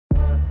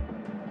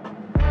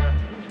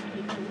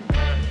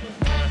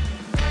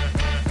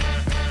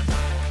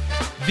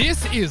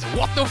This is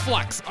What the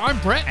Flux. I'm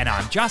Brett. And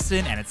I'm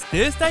Justin, and it's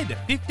Thursday, the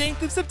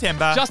 15th of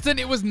September. Justin,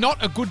 it was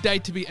not a good day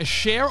to be a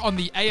share on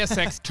the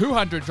ASX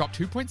 200 dropped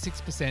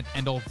 2.6%,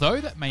 and although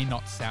that may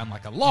not sound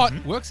like a lot,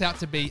 works out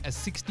to be a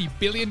 $60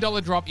 billion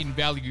drop in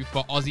value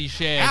for Aussie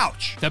shares.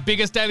 Ouch. The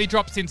biggest daily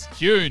drop since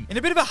June. In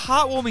a bit of a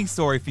heartwarming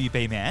story for you,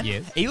 B-Man.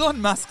 Yes. Elon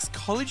Musk's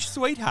college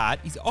sweetheart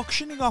is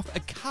auctioning off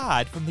a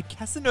card from the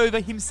Casanova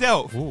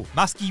himself. Ooh.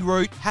 Muskie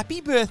wrote,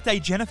 "Happy birthday,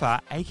 Jennifer,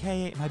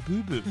 aka my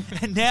boo-boo."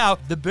 And now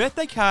the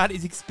birthday card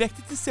is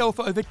expected to sell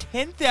for over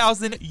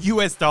 $10,000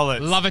 US.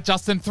 Love it,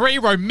 Justin. 3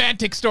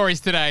 romantic stories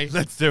today.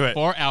 Let's do it.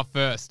 For our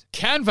first,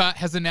 Canva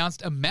has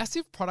announced a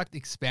massive product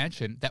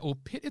expansion that will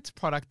pit its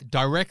product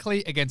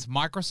directly against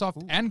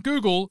Microsoft and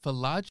Google for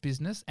large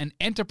business and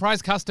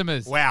enterprise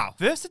customers. Wow.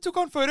 First it took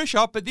on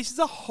Photoshop, but this is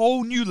a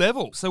whole new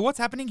level. So what's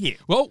happening here?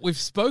 Well, we've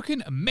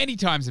spoken many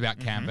times about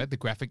Canva, the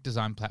graphic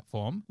design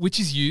platform, which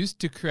is used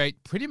to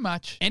create pretty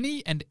much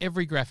any and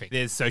every graphic.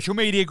 There's social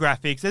media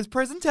graphics, there's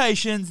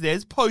presentations,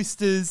 there's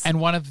posters. And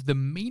one of the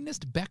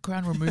meanest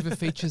background remover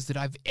features that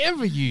I've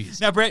ever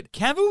used. Now, Brett,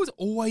 Canva was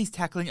always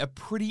tackling a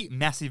pretty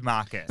massive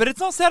market. But it's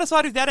not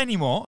satisfied with that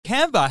anymore.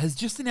 Canva has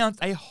just announced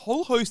a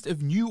whole host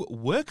of new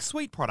Work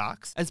Suite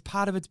products as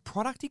part of its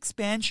product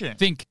expansion.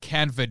 Think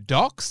Canva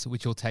Docs,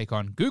 which will take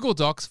on Google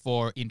Docs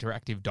for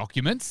interactive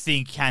documents.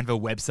 Think Canva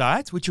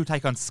Websites, which will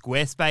take on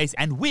Squarespace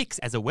and Wix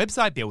as a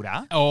website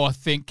builder. Or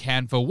think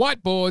Canva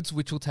Whiteboards,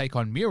 which will take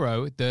on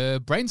Miro,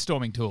 the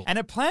brainstorming tool. And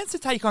it plans to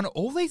take on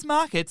all these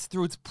markets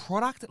through its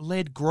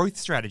product-led growth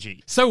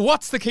strategy. So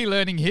what's the key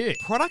learning here?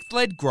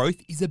 Product-led growth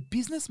is a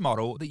business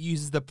model that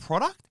uses the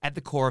product at the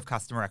core of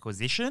customer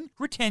acquisition,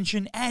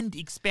 retention, and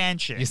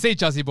expansion. You see,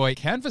 Juzzy Boy,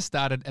 Canva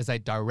started as a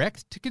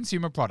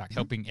direct-to-consumer product,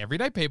 helping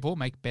everyday people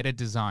make better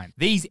design.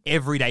 These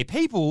everyday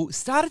people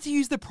started to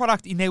use the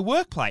product in their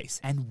workplace,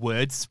 and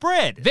word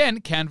spread. Then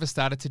Canva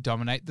started to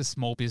dominate the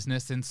small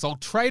business and sole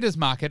traders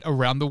market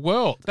around the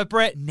world. But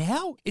Brett,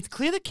 now it's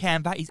clear that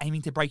Canva is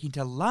aiming to break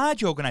into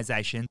large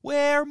organizations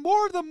where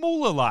more of the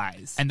moolah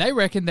lies. And they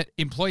reckon that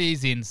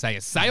employees in, say,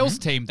 a sales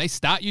team, they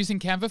start using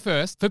Canva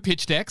first for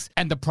pitch decks,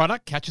 and the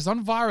product catches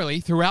on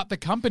virally throughout the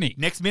company.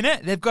 Next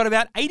minute, they've got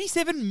about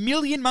 87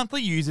 million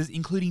monthly users,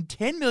 including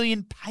 10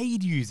 million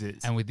paid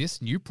users. And with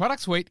this new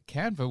product suite,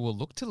 Canva will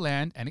look to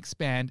land and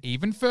expand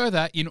even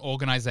further in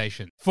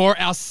organizations. For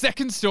our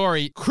second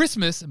story,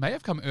 Christmas may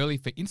have come early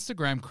for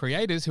Instagram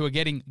creators who are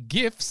getting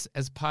gifts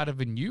as part of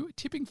a new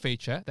tipping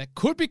feature that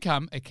could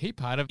become a key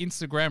part of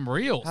Instagram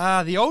Reels.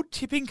 The old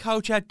tipping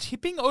culture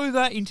tipping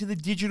over into the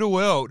digital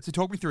world. So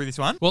talk me through this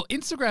one. Well,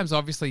 Instagram's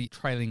obviously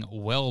trailing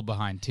well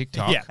behind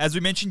TikTok. Yeah, as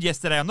we mentioned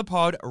yesterday on the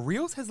pod,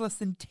 Reels has less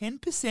than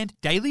 10%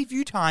 daily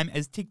view time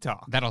as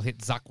TikTok. That'll hit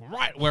Zuck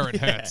right where it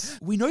hurts.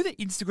 We know that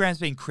Instagram's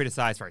been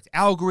criticized for its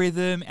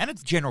algorithm and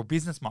its general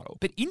business model,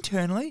 but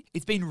internally,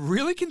 it's been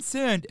really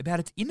concerned about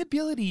its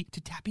inability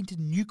to tap into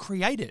new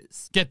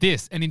creators. Get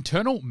this, an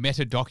internal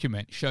meta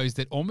document shows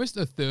that almost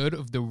a third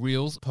of the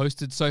Reels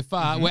posted so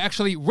far were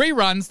actually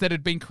reruns that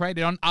had been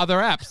created on other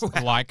apps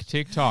like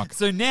TikTok.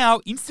 So now,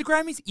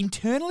 Instagram is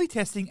internally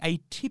testing a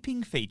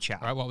tipping feature.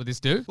 All right, what would this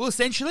do? Well,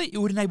 essentially, it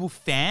would enable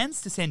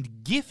fans to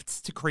send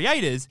gifts to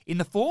creators in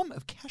the form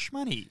of cash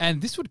money.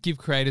 And this would give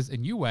creators a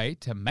new way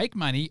to make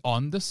money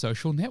on the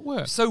social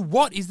network. So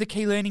what is the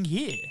key learning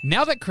here?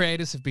 Now that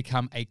creators have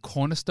become a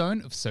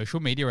cornerstone of social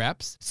media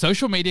apps,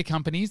 social media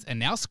companies are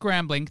now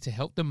scrambling to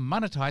help them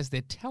monetize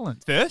their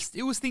talent. First,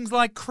 it was things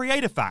like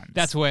creator funds.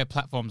 That's where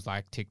platforms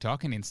like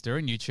TikTok and Insta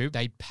and YouTube,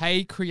 they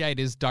pay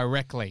creators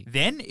directly.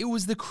 Then it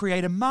was the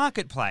creator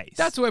marketplace.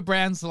 That's where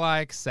brands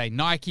like, say,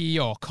 Nike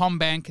or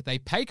Combank, they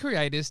pay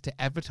creators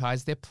to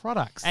advertise their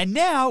products. And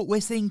now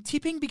we're seeing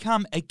tipping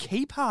become a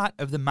key part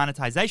of the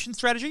monetization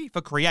strategy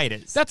for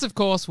creators. That's, of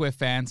course, where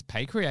fans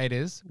pay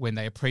creators when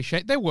they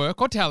appreciate their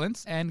work or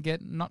talents and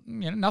get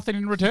nothing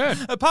in return.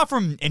 Apart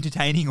from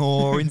entertaining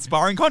or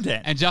inspiring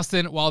content. And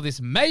Justin, while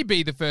this may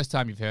be the first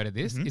time you've heard of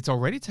this, it's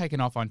already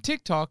taken off on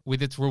TikTok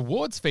with its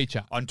rewards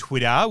feature. On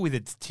Twitter with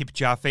its tip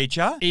jar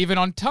feature. Even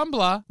on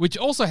Tumblr, which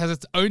also has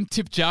its own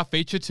tip jar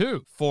feature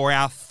too. For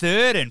our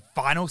third and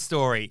final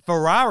story,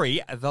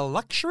 Ferrari, the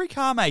luxury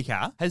car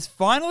maker, has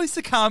finally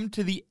succumbed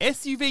to the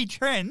SUV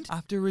trend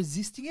after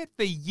resisting it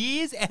for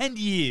years and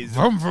years.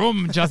 Vroom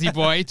vroom, Juzzy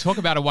boy. Talk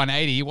about a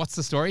 180. What's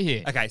the story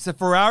here? Okay, so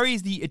Ferrari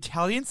is the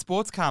Italian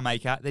sports car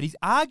maker that is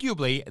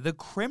arguably the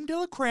creme de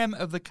la creme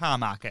of the car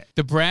market.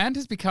 The brand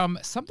has become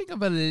something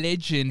of a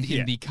legend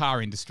in the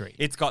car industry.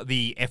 It's got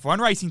the F1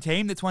 racing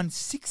team that's won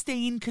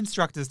 16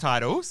 constructors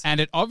titles. And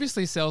it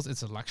obviously sells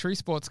its luxury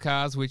sports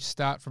cars, which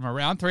start from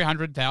around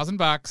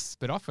 $300,000,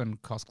 but often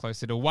cost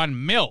closer to $1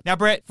 million. Now,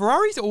 Brett,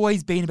 Ferrari's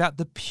always been about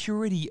the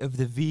purity of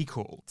the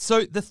vehicle.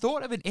 So the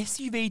thought of an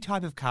SUV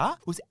type of car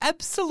was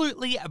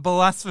absolutely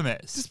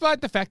blasphemous.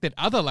 Despite the fact that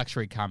other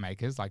luxury car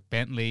makers like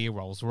Bentley,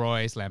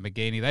 Rolls-Royce,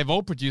 Lamborghini, they've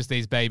all produced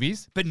these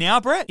babies. But now,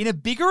 Brett, in a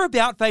bigger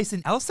about face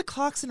than Alistair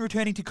Clarkson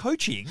returning to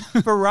coaching,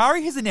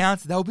 Ferrari has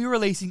announced they'll be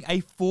releasing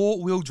a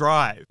 4-wheel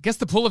drive. Guess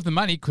the pull of the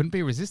money couldn't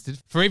be resisted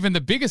for even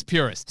the biggest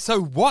purists.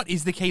 So what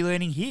is the key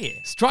learning here?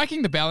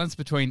 Striking the balance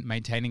between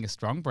maintaining Maintaining a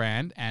strong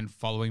brand and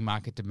following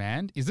market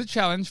demand is a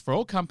challenge for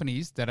all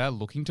companies that are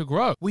looking to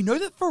grow. We know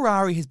that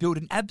Ferrari has built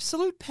an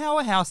absolute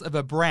powerhouse of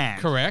a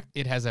brand. Correct.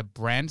 It has a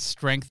brand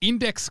strength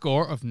index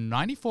score of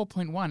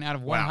 94.1 out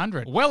of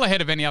 100. Well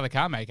ahead of any other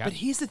car maker. But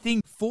here's the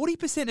thing,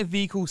 40% of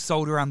vehicles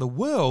sold around the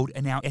world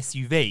are now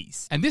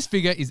SUVs. And this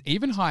figure is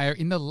even higher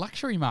in the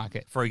luxury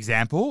market. For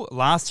example,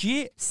 last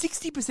year,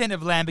 60%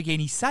 of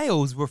Lamborghini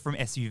sales were from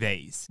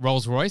SUVs.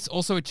 Rolls-Royce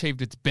also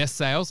achieved its best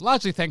sales,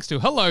 largely thanks to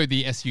Hello,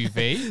 the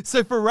SUV.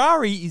 So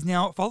Ferrari is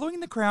now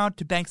following the crowd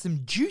to bank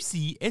some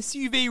juicy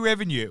SUV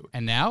revenue.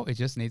 And now it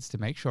just needs to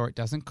make sure it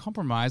doesn't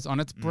compromise on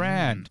its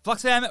brand.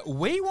 Flux fam,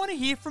 we want to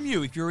hear from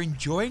you. If you're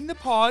enjoying the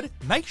pod,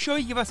 make sure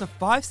you give us a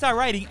 5-star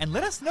rating and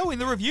let us know in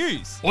the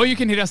reviews. Or you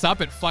can hit us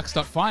up at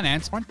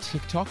flux.finance on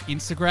TikTok,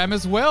 Instagram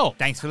as well.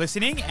 Thanks for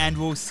listening, and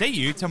we'll see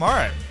you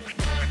tomorrow.